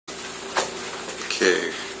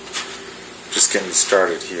Okay, just getting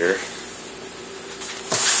started here. You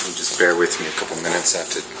just bear with me a couple minutes. I have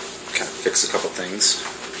to kind of fix a couple things.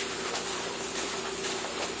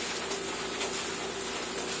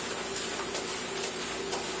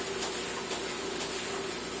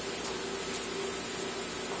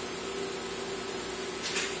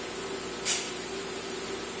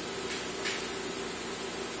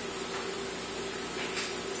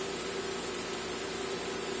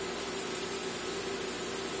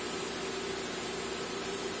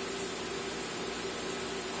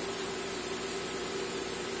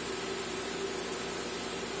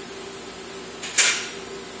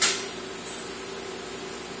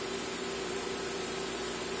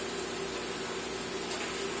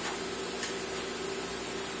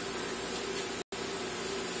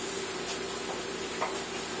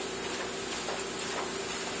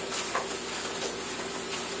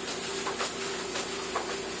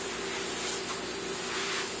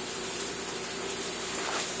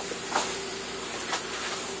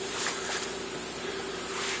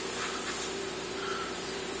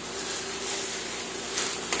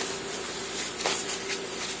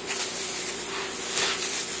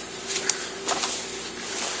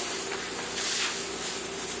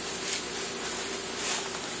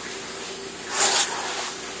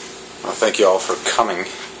 Thank you all for coming.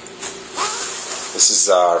 This is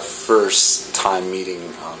our first time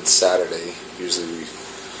meeting on Saturday. Usually we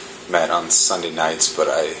met on Sunday nights, but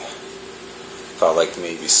I felt like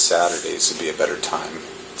maybe Saturdays would be a better time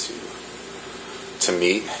to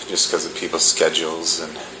meet, just because of people's schedules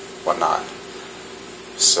and whatnot.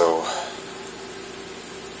 So,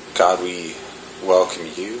 God, we welcome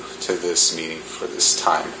you to this meeting for this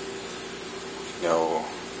time. We know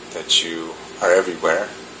that you are everywhere,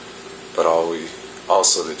 but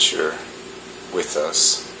also that you're with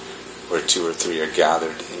us where two or three are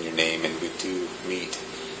gathered in your name, and we do meet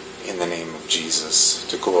in the name of Jesus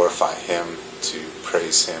to glorify him, to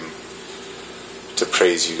praise him, to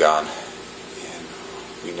praise you, God. And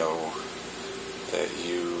we know that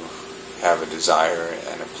you have a desire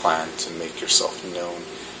and a plan to make yourself known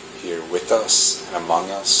here with us and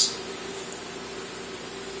among us.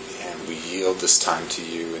 And we yield this time to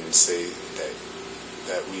you and say that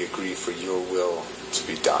we agree for your will to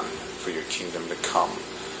be done, for your kingdom to come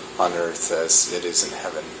on earth as it is in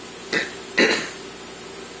heaven.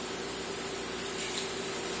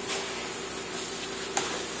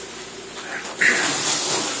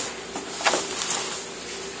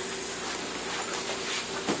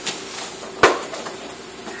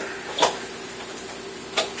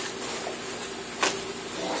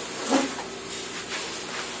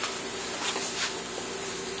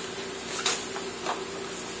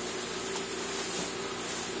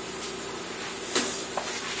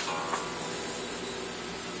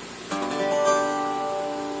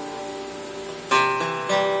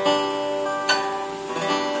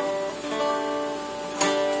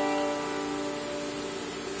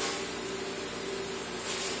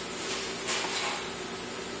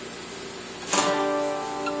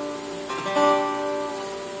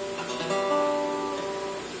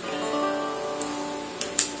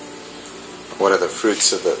 One of the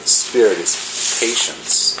fruits of the Spirit is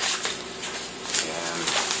patience. And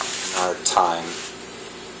in our time,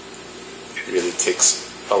 it really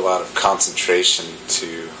takes a lot of concentration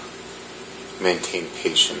to maintain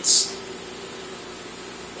patience.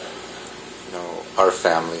 You know, our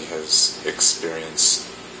family has experienced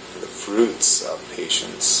the fruits of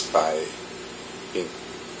patience by being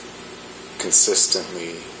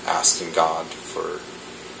consistently asking God for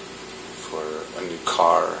a new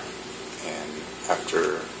car. And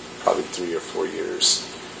after probably 3 or 4 years,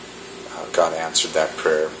 God answered that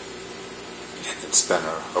prayer. And it's been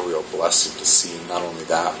a real blessing to see not only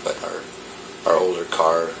that, but our older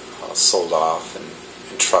car sold off and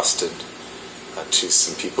entrusted to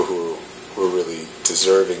some people who were really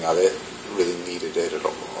deserving of it, really needed it.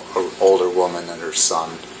 An older woman and her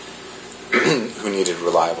son who needed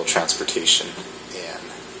reliable transportation. And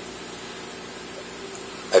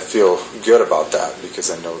I feel good about that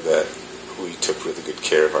because I know that we took really good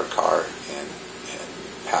care of our car and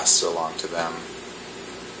passed it along to them.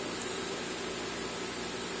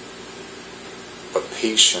 But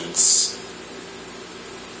patience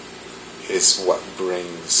is what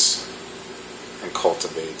brings and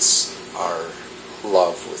cultivates our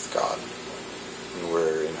love with God. When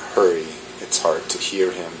we're in a hurry, it's hard to hear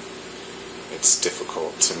him. It's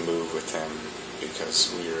difficult to move with him because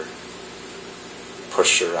we're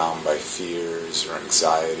pushed around by fears or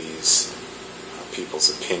anxieties, people's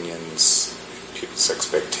opinions, people's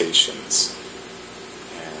expectations.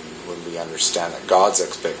 And when we we understand that God's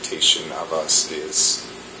expectation of us is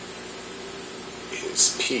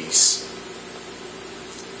peace,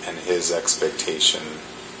 and His expectation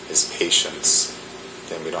is patience,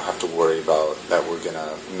 then we don't have to worry about that we're going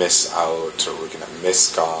to miss out, or we're going to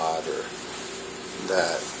miss God, or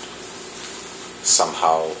that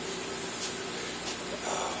somehow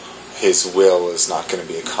His will is not going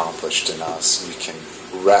to be accomplished in us. We can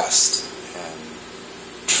rest and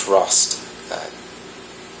trust that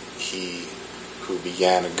He who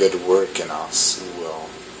began a good work in us will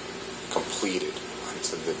complete it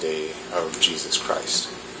until the day of Jesus Christ.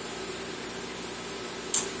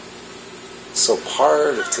 So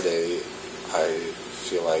part of today, I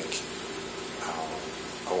feel like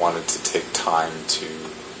I wanted to take time to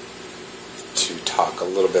talk a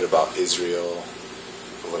little bit about Israel,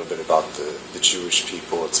 a little bit about the Jewish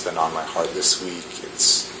people. It's been on my heart this week.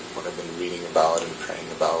 It's what I've been reading about and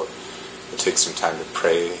praying about. We'll take some time to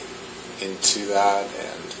pray into that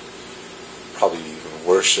and probably even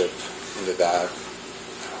worship into that.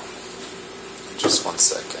 Just one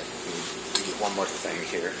second. I need to get one more thing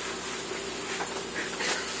here.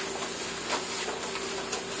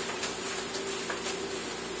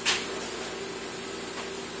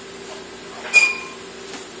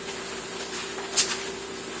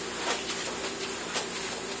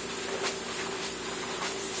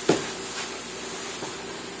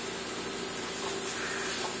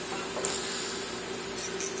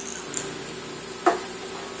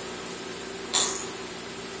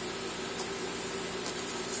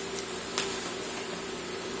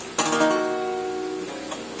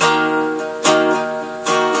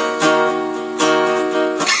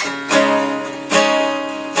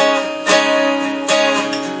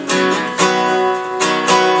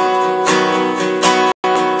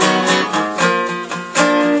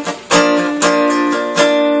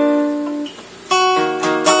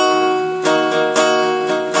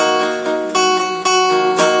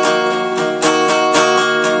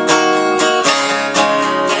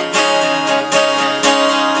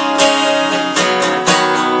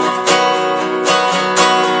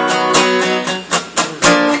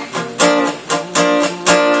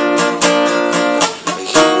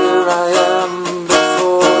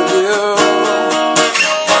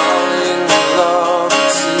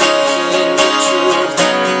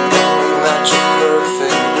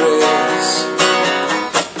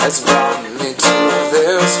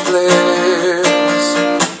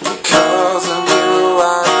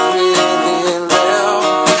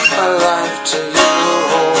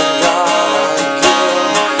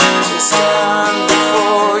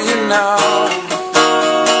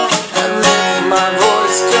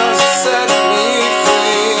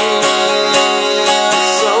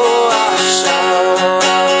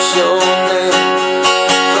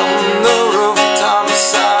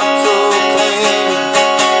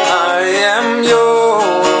 I am yours.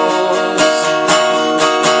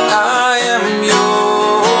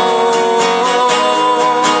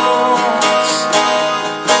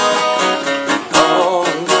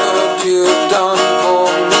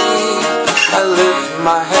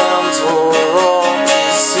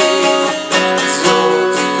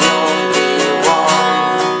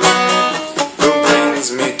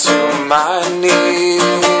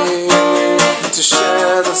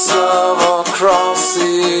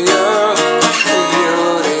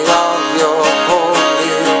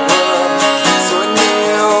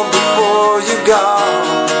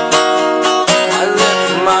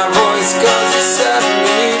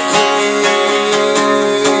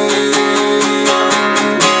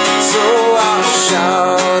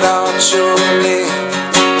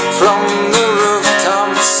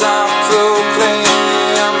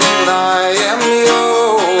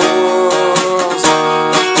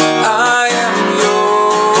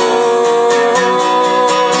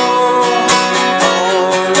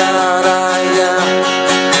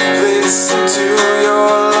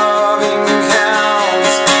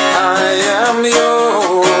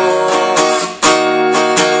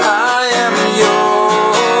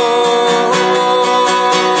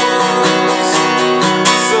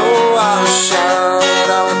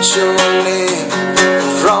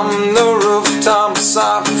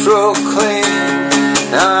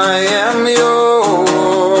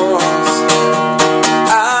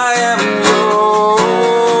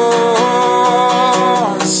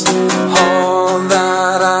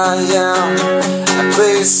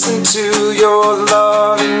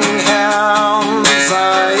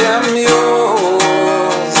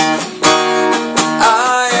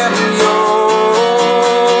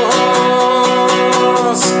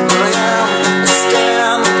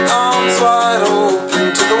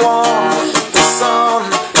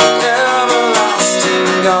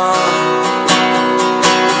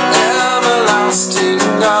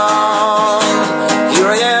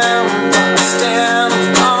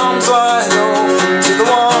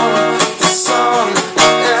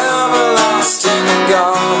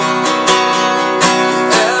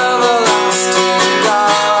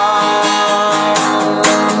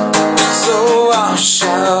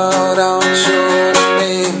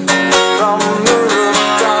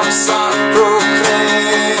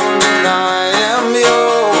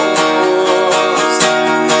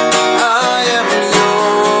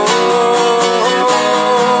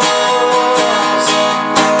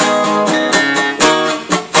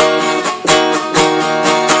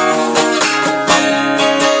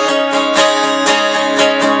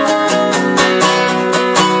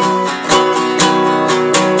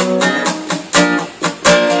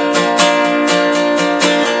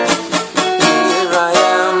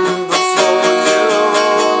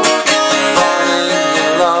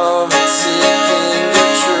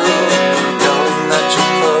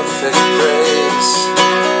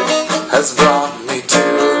 has brought me to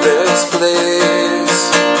this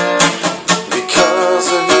place. Because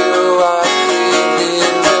of you I freely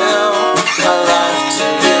live my life to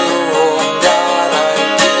you, oh God, I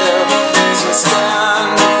give. So I stand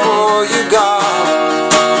before you, God,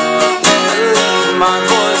 I lift my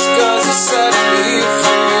voice 'cause you set me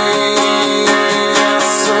free.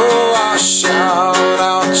 So I shout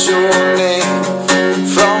out your name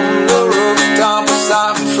from the rooftops,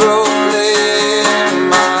 I proclaim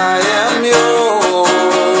I am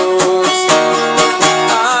yours,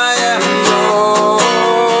 I am yours.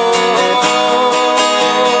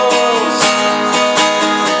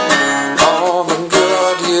 All the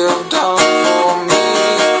good you've done for me,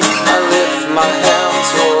 I lift my hands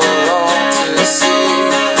for all to see.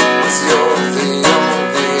 'Cause you're the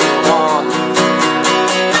only one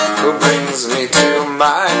who brings me to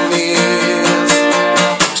my knees,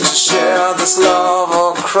 to share this love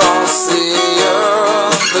across the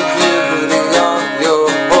earth, the beauty of your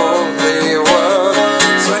holy word.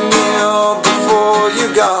 So I kneel before you,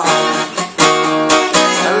 God,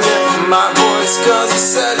 I lift my voice 'cause you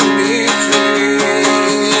set me free.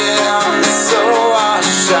 So I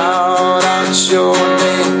shout out your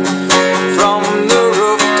name from the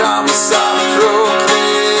rooftops, I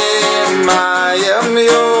proclaim I am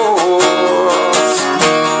yours,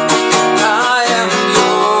 I am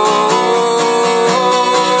yours.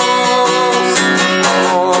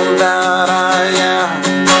 All that I am,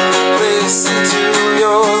 place into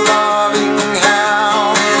your loving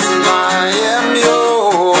hands. I am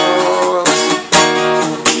yours,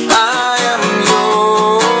 I am yours.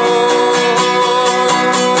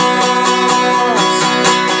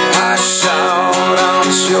 I shout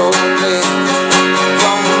out your name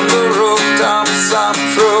from the rooftops, I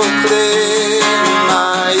proclaim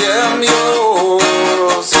I am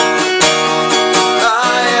yours,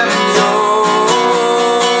 I am yours.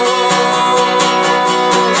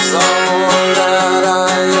 All that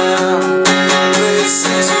I am, place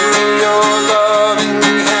into your loving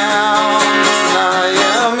hands. I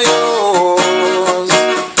am yours,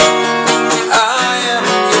 I am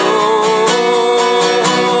yours.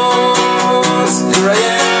 Here I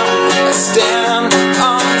am, I stand,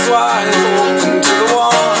 arms wide open to the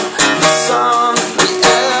one, the Son, the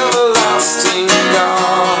everlasting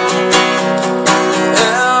God,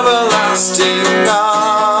 everlasting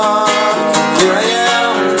God. Here I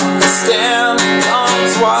am, I stand,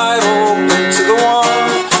 arms wide open to the one,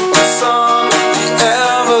 the Son, the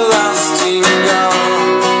everlasting God,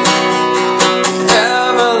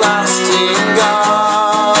 everlasting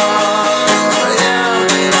God. Here I am,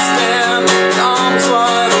 I stand, arms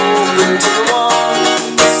wide open to the one,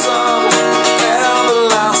 the Son,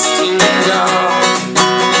 everlasting God,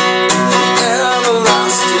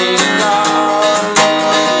 everlasting God.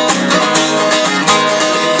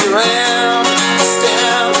 Here I am, I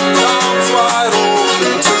stand, arms wide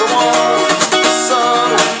open to the one, the Son,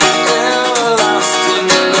 everlasting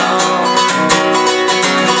God,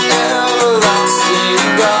 everlasting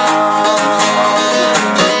God.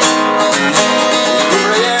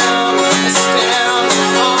 Here I am, I stand,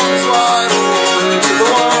 arms wide open to the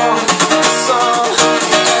one, the Son,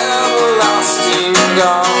 everlasting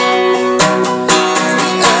God,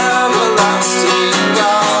 everlasting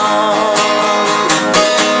God.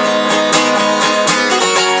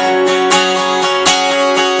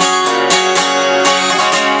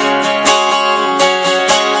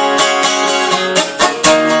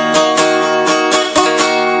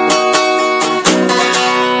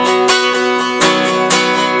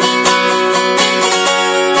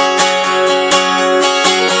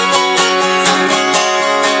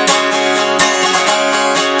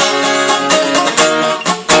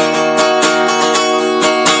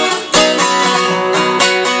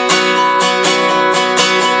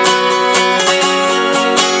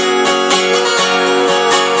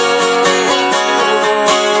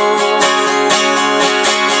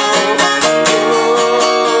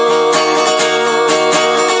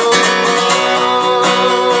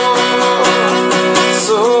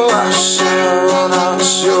 So I shout out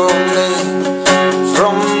your name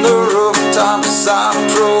from the rooftops, I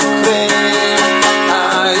proclaim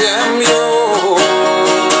I am yours,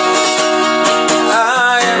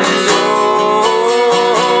 I am yours.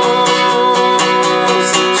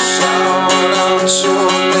 Shout out your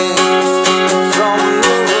name from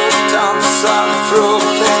the rooftops, I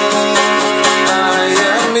proclaim I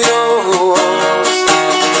am yours,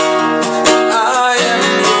 I am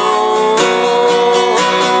yours.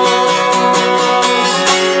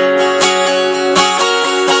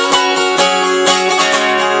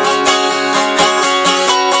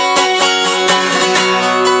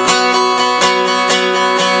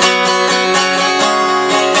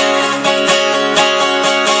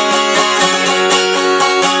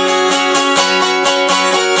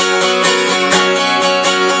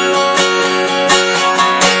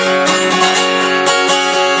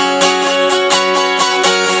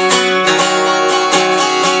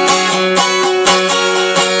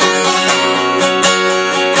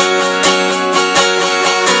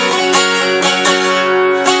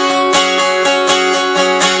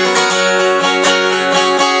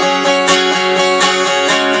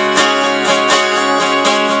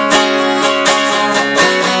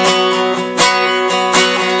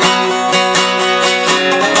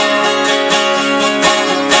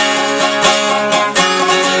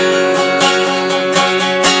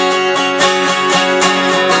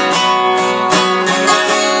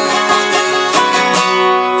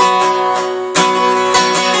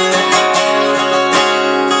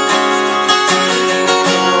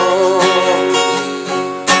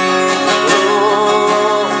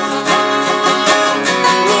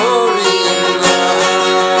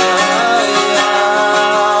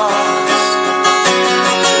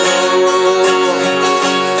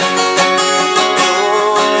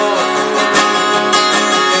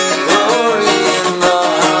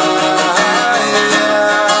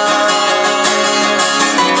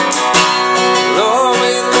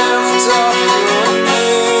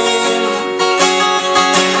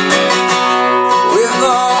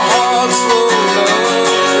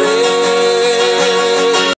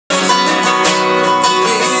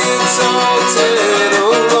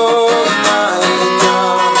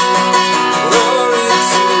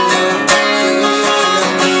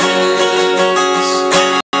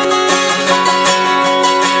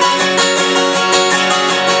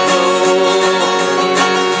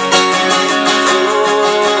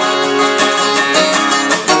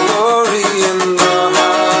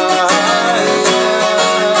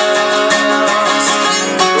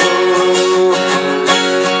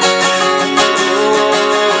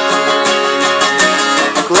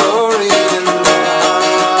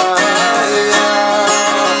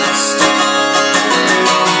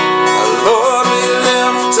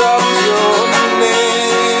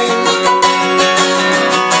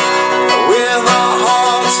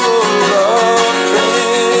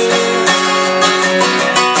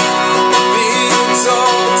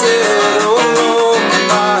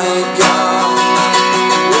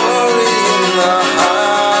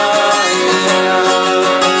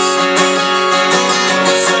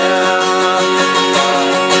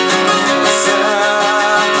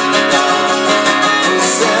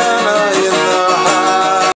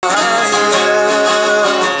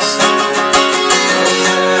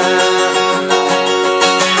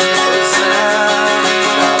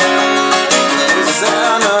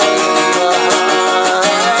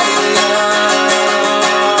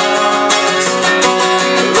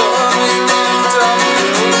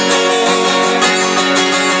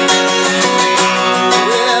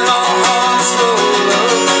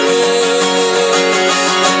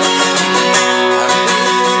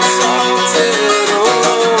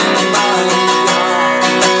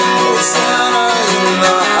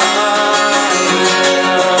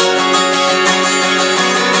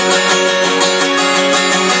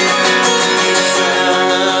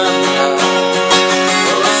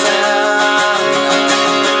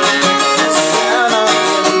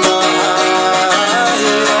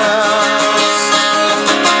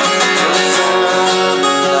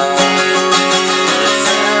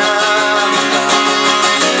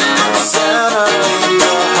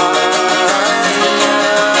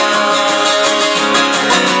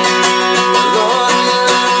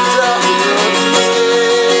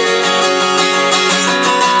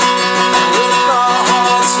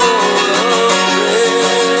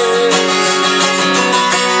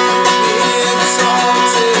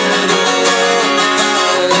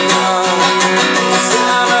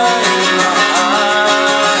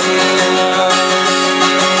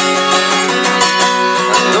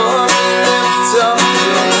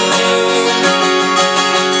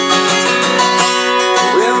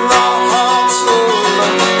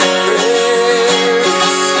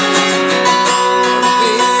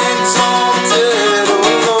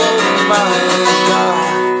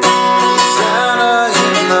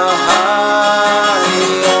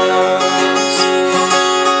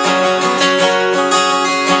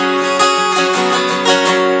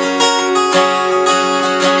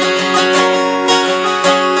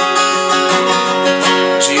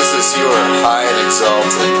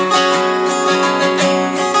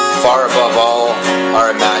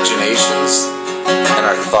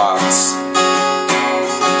 gods.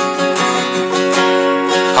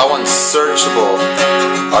 How unsearchable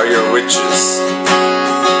are your riches,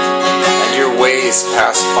 and your ways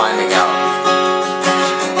past finding out.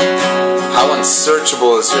 How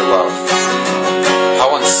unsearchable is your love. How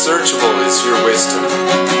unsearchable is your wisdom.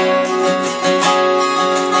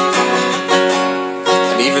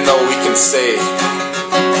 And even though we can say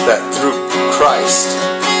that through Christ,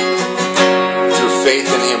 through faith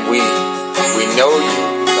in Him, we know you,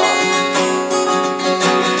 God.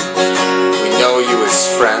 We know you as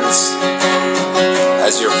friends,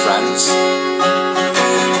 as your friends.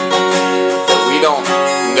 But we don't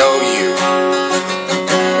know you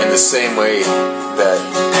in the same way that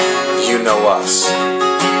you know us.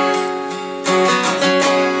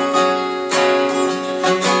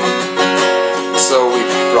 So we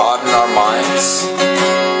broaden our minds,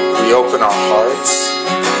 we open our hearts,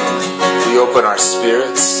 we open our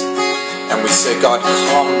spirits, and we say, God,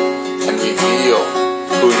 come and reveal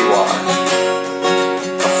who you are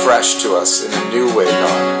afresh to us in a new way,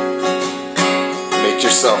 God. Make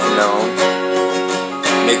yourself known,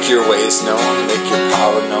 make your ways known, make your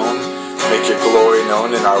power known, make your glory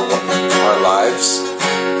known in our lives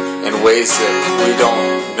in ways that we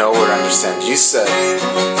don't know or understand. You said,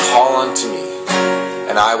 call unto me,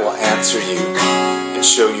 and I will answer you and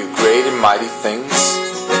show you great and mighty things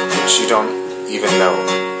which you don't even know.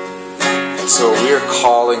 And so we are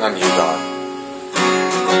calling on you, God.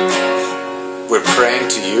 We're praying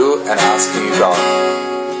to you and asking you, God,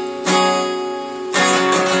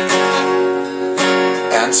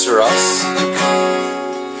 answer us.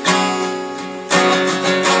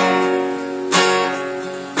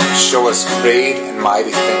 Show us great and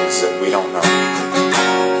mighty things that we don't know.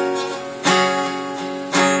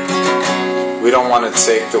 We don't want to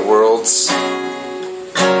take the world's.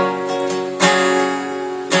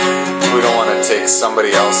 We don't want to take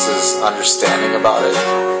somebody else's understanding about it.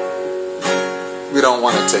 We don't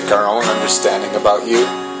want to take our own understanding about you.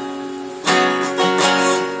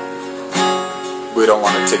 We don't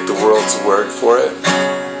want to take the world's word for it.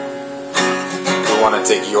 We want to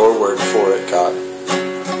take your word for it, God.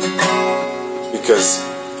 Because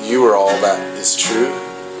you are all that is true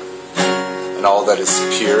and all that is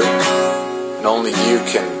pure. And only you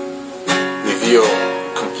can reveal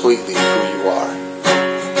completely who you are.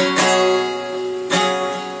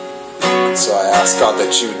 So I ask, God,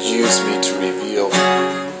 that you would use me to reveal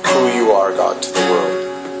who you are, God, to the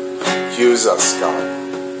world. Use us, God.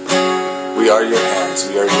 We are your hands.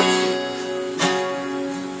 We are your feet.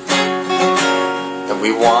 And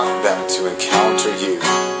we want them to encounter you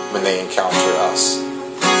when they encounter us.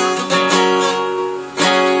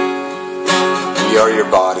 We are your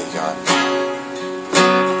body, God.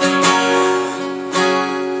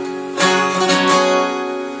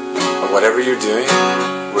 And whatever you're doing,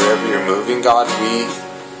 wherever you're moving, God, we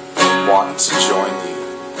want to join you.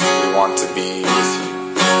 We want to be with you.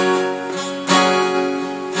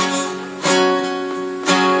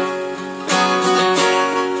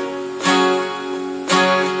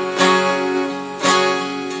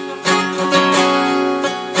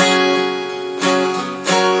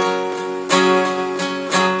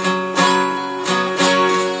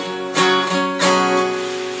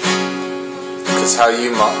 Because how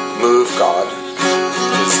you move, God,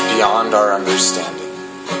 is beyond our understanding.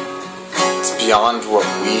 It's beyond what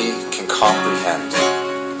we can comprehend.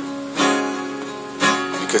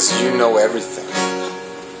 Because you know everything.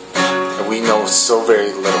 And we know so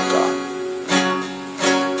very little, God.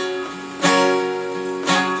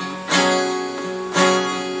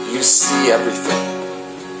 You see everything.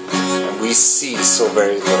 And we see so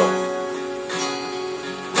very little.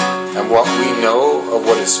 And what we know of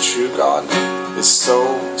what is true, God, is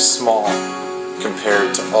so small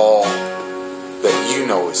compared to all that you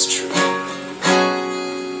know is true.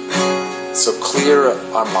 So clear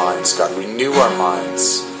our minds, God. Renew our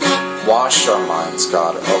minds. Wash our minds,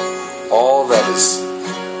 God, of all that is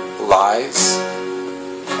lies,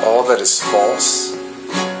 all that is false.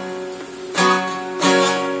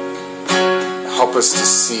 Help us to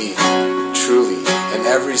see truly in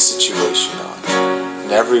every situation, God,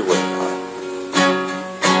 in every way, God.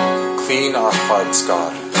 Clean our hearts,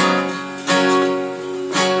 God.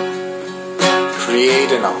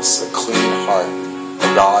 Create in us a clean heart,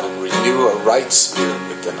 God, and renew a right spirit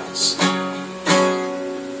within us.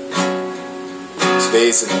 Today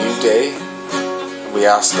is a new day, and we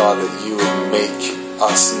ask, God, that you would make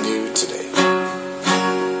us new today.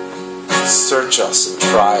 Search us and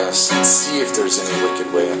try us and see if there's any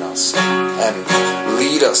wicked way in us, and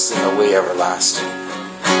lead us in the way everlasting.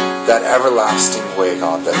 That everlasting way,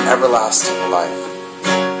 God, that everlasting life.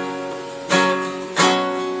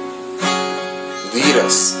 lead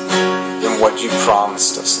us in what you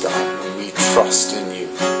promised us, God, and we trust in you.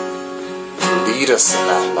 Lead us in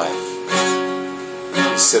that life.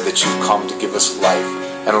 You said that you come to give us life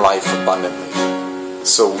and life abundantly.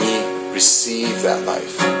 So we receive that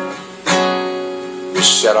life. We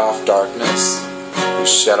shed off darkness. We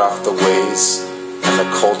shed off the ways and the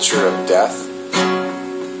culture of death,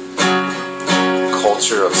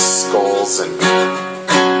 culture of skulls and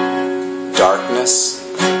darkness,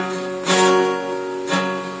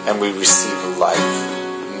 and we receive life,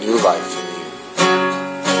 new life in you.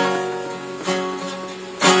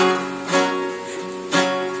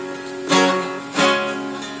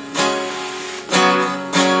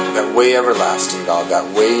 That way everlasting, God, that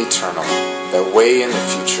way eternal, that way in the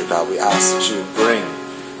future, God, we ask that you would bring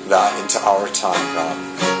that into our time, God.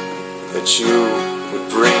 That you would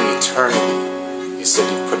bring eternity. You said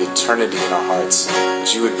you'd put eternity in our hearts.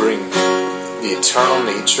 That you would bring the eternal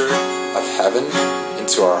nature of heaven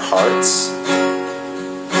into our hearts.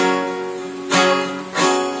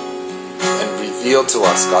 And reveal to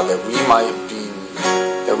us, God, that we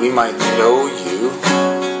might know you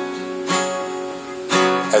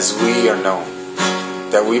as we are known.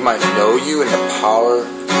 That we might know you in the power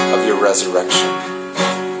of your resurrection.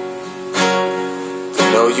 To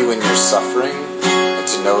know you in your suffering, and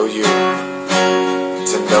to know you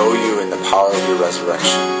in the power of your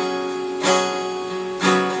resurrection.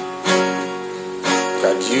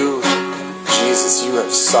 God, you, Jesus, you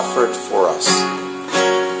have suffered for us.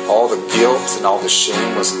 All the guilt and all the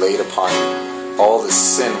shame was laid upon you. All the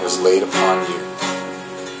sin was laid upon you.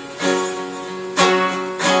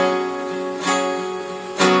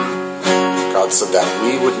 God, so that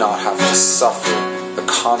we would not have to suffer the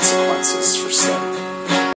consequences for sin.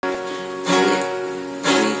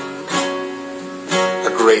 We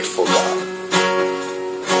are grateful, God.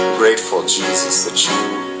 Grateful, Jesus, that you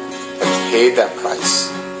have paid that price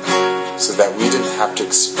so that we didn't have to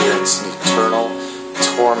experience an eternal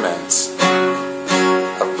torment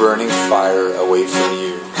of burning fire away from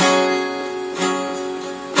you.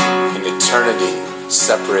 An eternity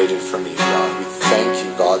separated from you, God. We thank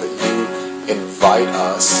you, God, that you invite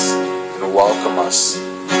us and welcome us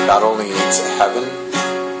not only into heaven,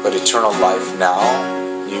 but eternal life now.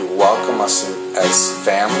 You welcome us as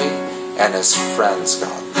family and as friends,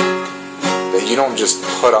 God. That you don't just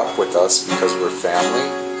put up with us because we're family,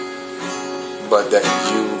 but that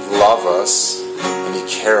you love us and you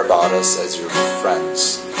care about us as your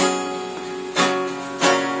friends.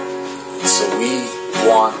 And so we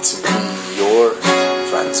want to be your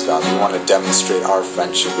friends, God. We want to demonstrate our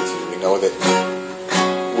friendship with you. We know that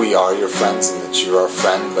we are your friends and that you're our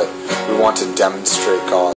friend, but we want to demonstrate,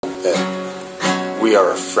 God, that we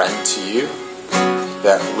are a friend to you,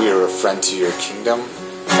 that we are a friend to your kingdom,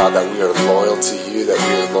 God, that we are loyal to you, that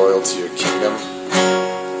we are loyal to your kingdom,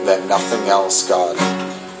 that nothing else, God,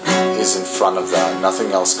 is in front of that.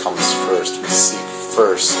 Nothing else comes first. We seek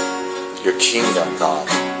first your kingdom, God,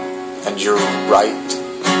 and your right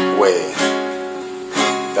way,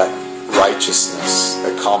 that righteousness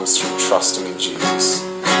that comes through trusting in Jesus,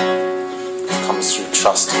 comes through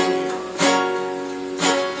trusting in you.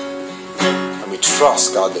 And we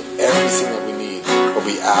trust, God, that everything that we need will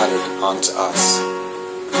be added onto us.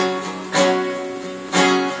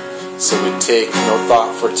 So we take no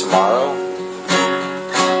thought for tomorrow,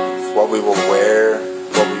 what we will wear,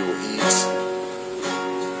 what we will eat,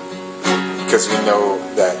 because we know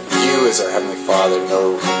that you as our Heavenly Father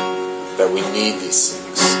know that we need these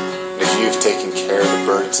things. And if you've taken care of the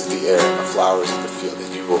birds of the air and the flowers of the field,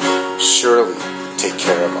 then you will surely take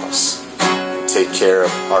care of us, take care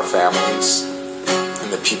of our families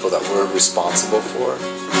and the people that we're responsible for.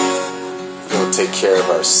 You will take care of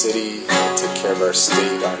our city, you will take care of our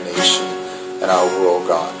state, our nation, and our world,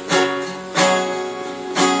 God.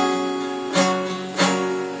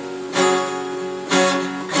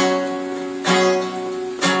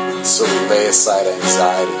 So we lay aside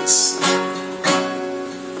anxieties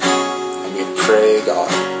and we pray,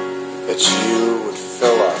 God, that you would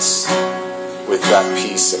fill us with that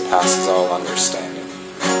peace that passes all understanding.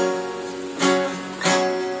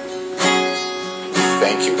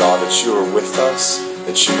 Thank you, God, that you are with us,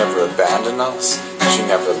 that you never abandon us, that you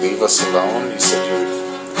never leave us alone. You said you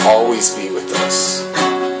would always be with us.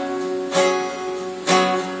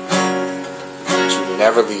 That you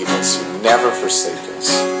never leave us, you never forsake us.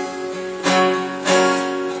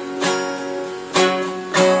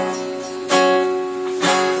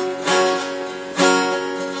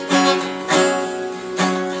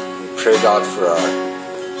 We pray, God, for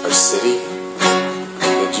our city,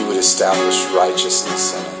 that you would establish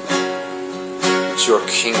righteousness in it, that your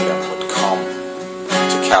kingdom would come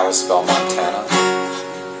to Kalispell, Montana,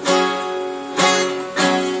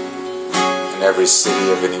 and every city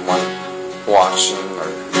of anyone watching or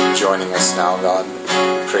joining us now, God.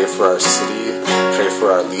 Pray for our city, pray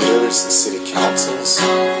for our leaders, the city councils,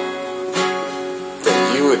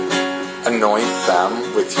 that you would anoint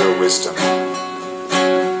them with your wisdom.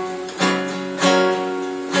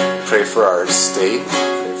 Pray for our state,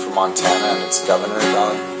 pray for Montana and its governor,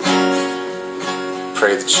 God.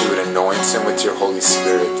 Pray that you would anoint him with your Holy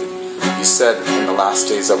Spirit. You said in the last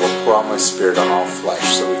days I will pour out my Spirit on all flesh.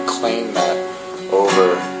 So we claim that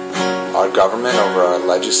over our government, over our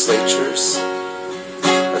legislatures,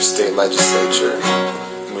 our state legislature.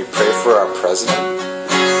 And we pray for our president.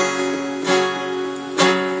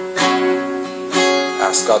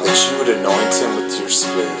 Ask God that you would anoint him with your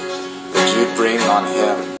Spirit, that you would bring on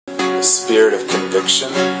him a spirit of conviction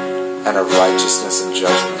and of righteousness and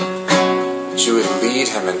judgment, that you would lead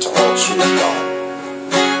him into all truth, God.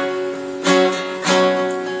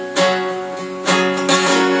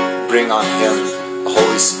 Bring on him the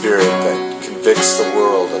Holy Spirit that convicts the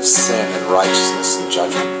world of sin and righteousness and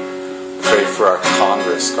judgment. Pray for our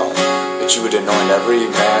Congress, God, that you would anoint every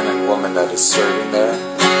man and woman that is serving there,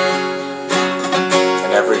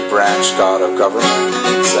 and every branch, God, of government,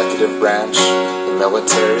 the executive branch, the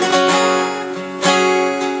military,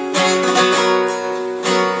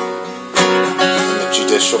 and the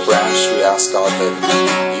judicial branch. We ask, God,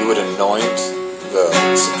 that you would anoint the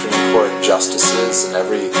Supreme Court justices and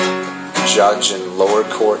every judge in lower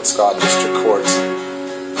courts, God, district courts,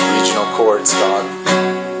 regional courts, God,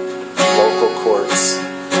 local courts,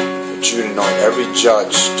 that you would anoint every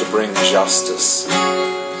judge to bring justice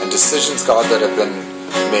and decisions, God, that have been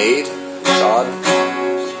made, God,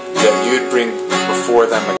 that you would bring before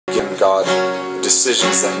them again, God,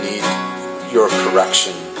 decisions that need your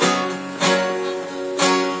correction,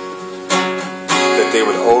 that they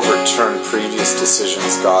would overturn previous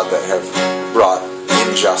decisions, God, that have brought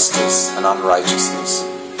injustice and unrighteousness.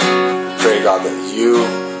 Pray, God, that you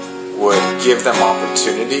would give them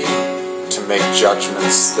opportunity to make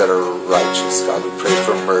judgments that are righteous. God, we pray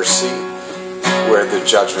for mercy where the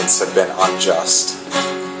judgments have been unjust.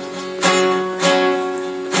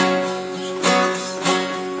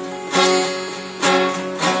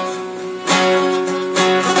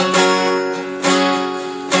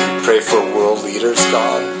 Pray for world leaders,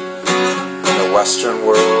 God, in the Western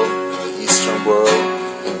world, in the Eastern world,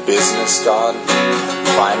 in business, God,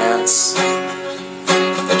 finance,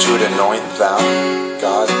 that you would anoint them,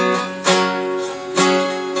 God,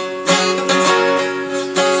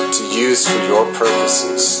 to use for your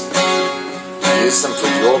purposes. Use them for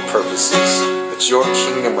your purposes, that your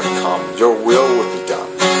kingdom would come, your will would be done,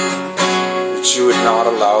 that you would not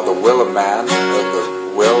allow the will of man or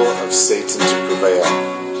the will of Satan to prevail,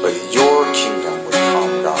 but your kingdom would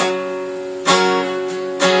come, God.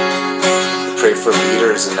 Pray for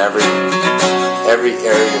leaders in every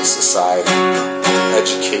area of society,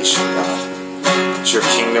 education, God, that your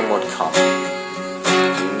kingdom would come,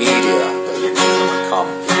 media, that your kingdom would come,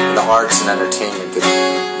 in the arts and entertainment, that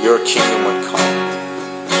your kingdom would come,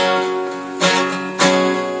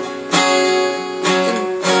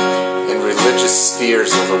 in religious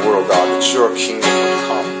spheres of the world, God, that your kingdom would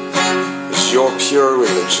come. It's your pure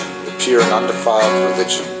religion, the pure and undefiled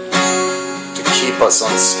religion, keep us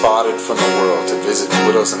unspotted from the world, to visit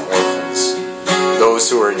widows and orphans, those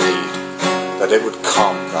who are in need, that it would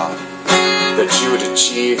come, God, that you would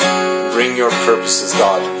achieve, bring your purposes,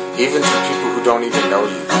 God, even to people who don't even know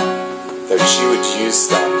you, that you would use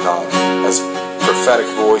them, God, as prophetic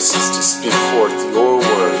voices to speak forth your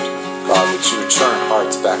word, God, that you would turn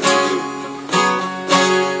hearts back to you.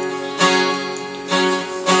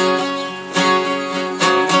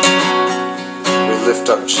 Lift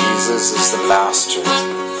up Jesus as the master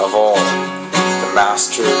of all, the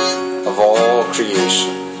master of all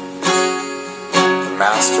creation, the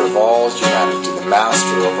master of all humanity, the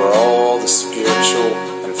master over all the spiritual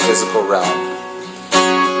and physical realm,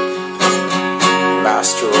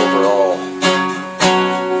 master over all.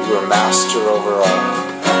 You are master over all,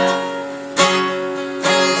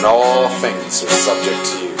 and all things are subject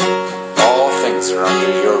to you. All things are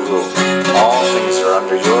under your rule. All things are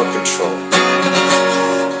under your control.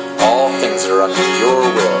 All things are under your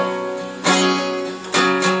will.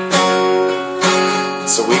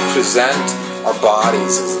 So we present our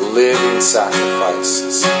bodies as living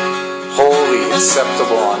sacrifices, holy,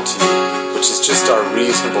 acceptable unto you, which is just our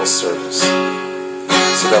reasonable service,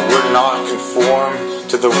 so that we're not conformed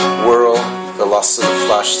to the world, the lust of the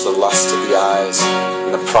flesh, the lust of the eyes,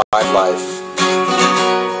 and the pride of life.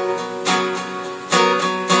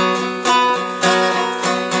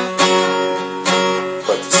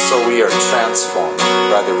 so we are transformed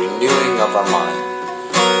by the renewing of our mind,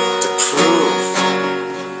 to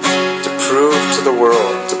prove to the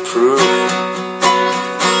world, to prove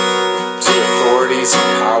to authorities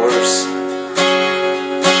and powers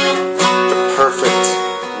the perfect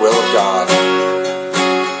will of God.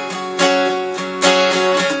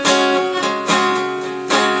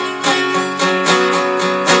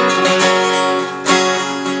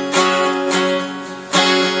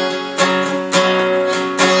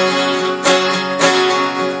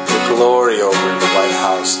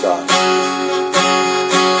 God,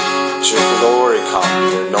 let your glory come,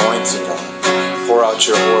 your anointing God. Pour out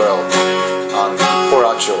your oil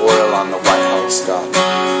on the White House, God.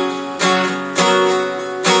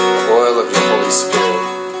 The oil of your Holy Spirit.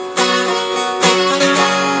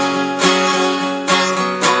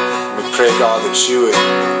 We pray, God, that you would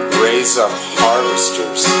raise up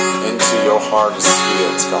harvesters into your harvest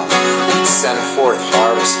fields, God. You'd send forth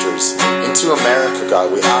harvesters into America,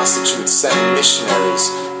 God. We ask that you would send missionaries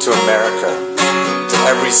to America, to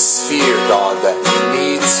every sphere, God, that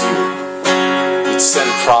needs you. You'd send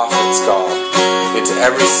prophets, God, into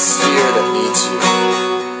every sphere that needs you.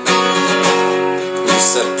 You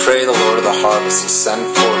said, pray the Lord of the harvest to send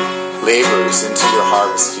forth laborers into your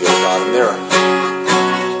harvest field, God. And there are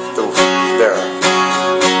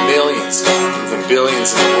millions, God, even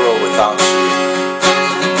billions in the world without you.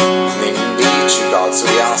 And they need you, God. So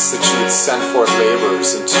we ask that you would send forth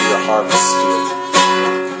laborers into your harvest field.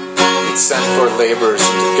 You'd send forth laborers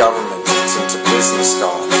into government, into business,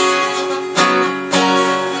 God.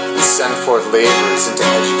 You'd send forth laborers into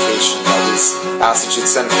education, God. We ask that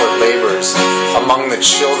you'd send forth laborers among the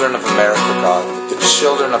children of America, God. That the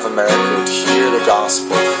children of America would hear the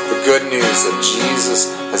gospel, the good news that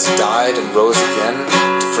Jesus has died and rose again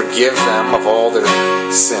to forgive them of all their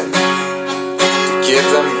sin, to give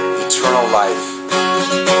them eternal life.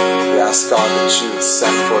 We ask, God, that you would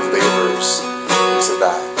send forth laborers into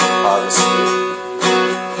that harvest field.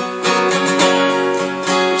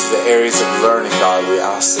 Into the areas of learning, God, we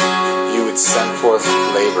ask that you would send forth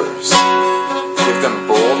laborers. Give them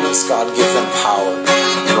boldness, God, give them power.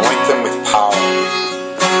 Anoint them with power.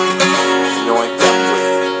 Anoint them with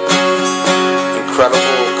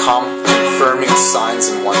incredible, confirming signs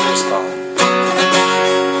and wonders, God.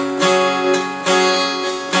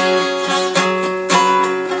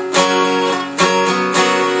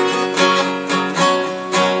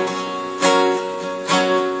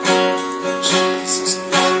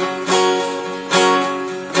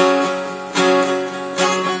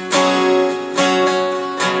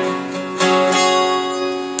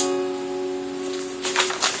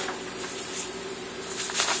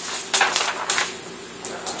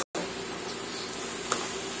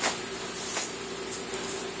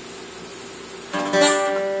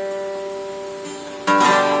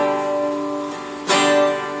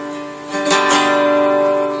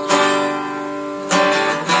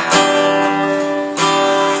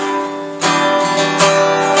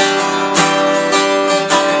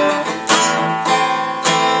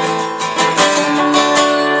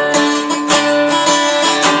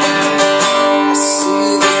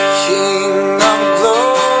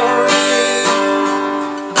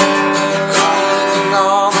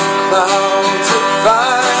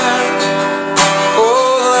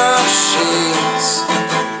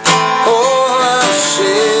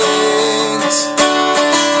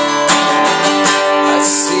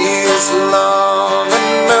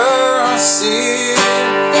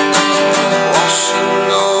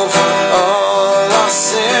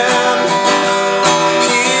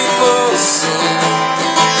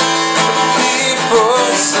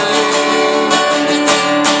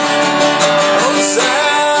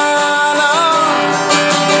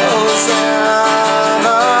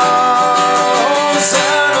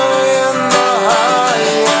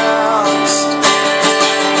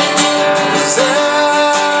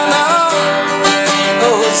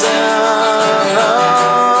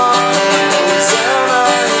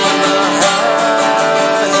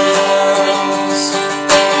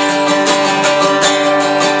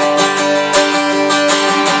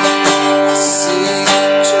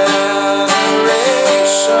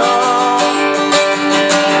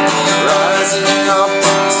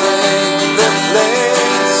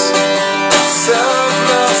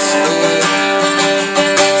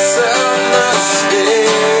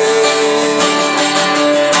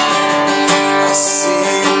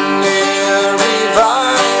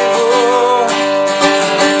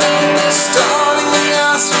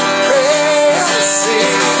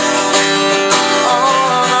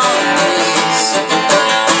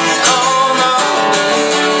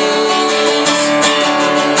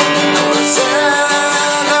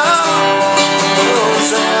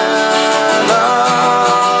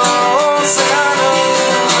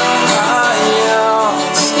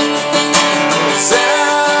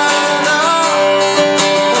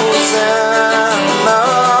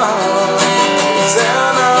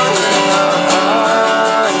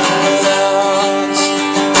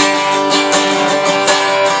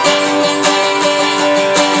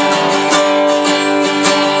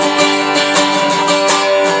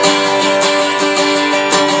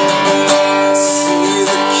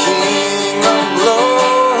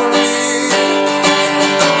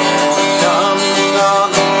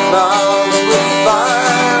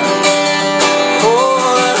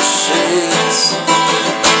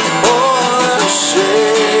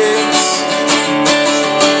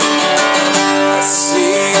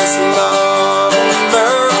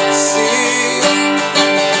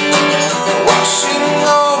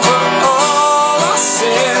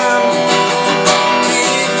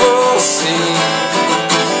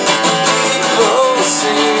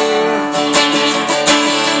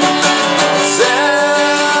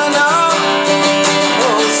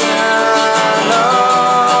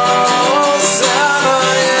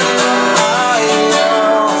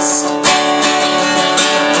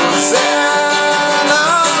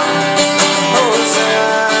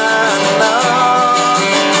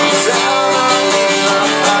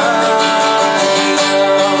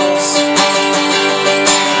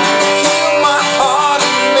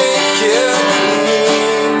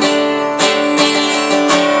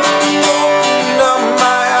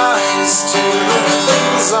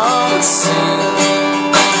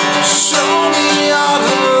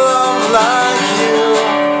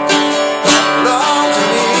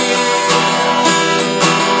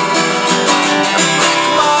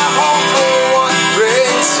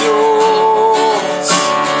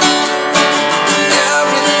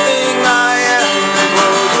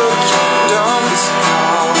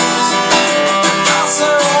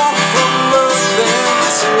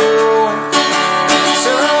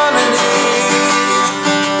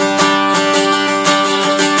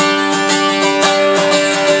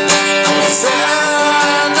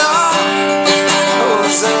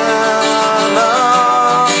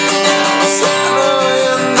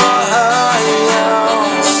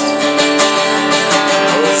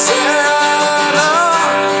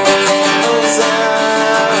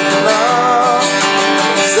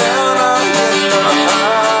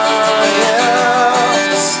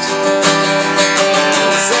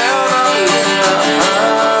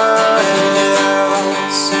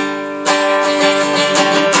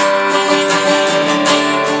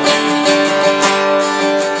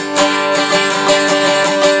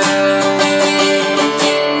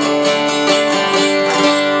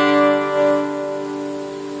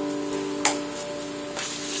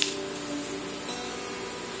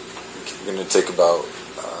 We're going to take about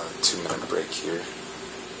a 2-minute break here.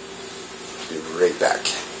 Be right back.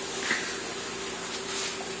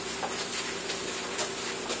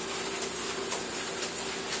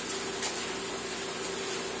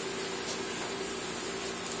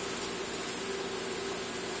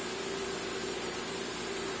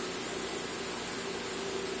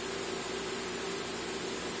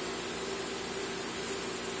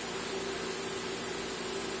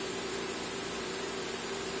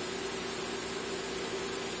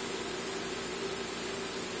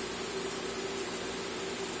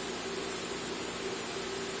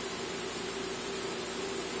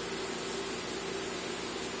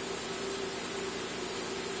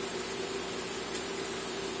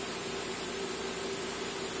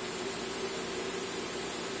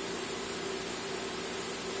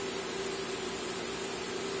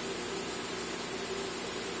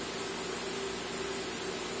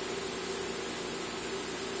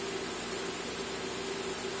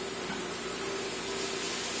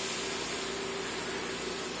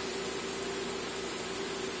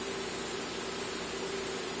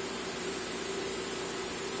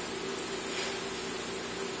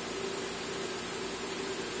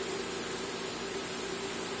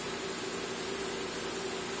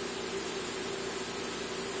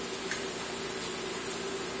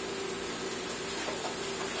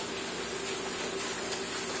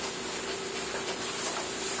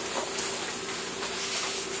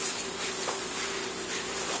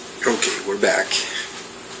 Okay, we're back.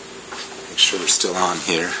 Make sure we're still on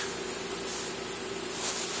here.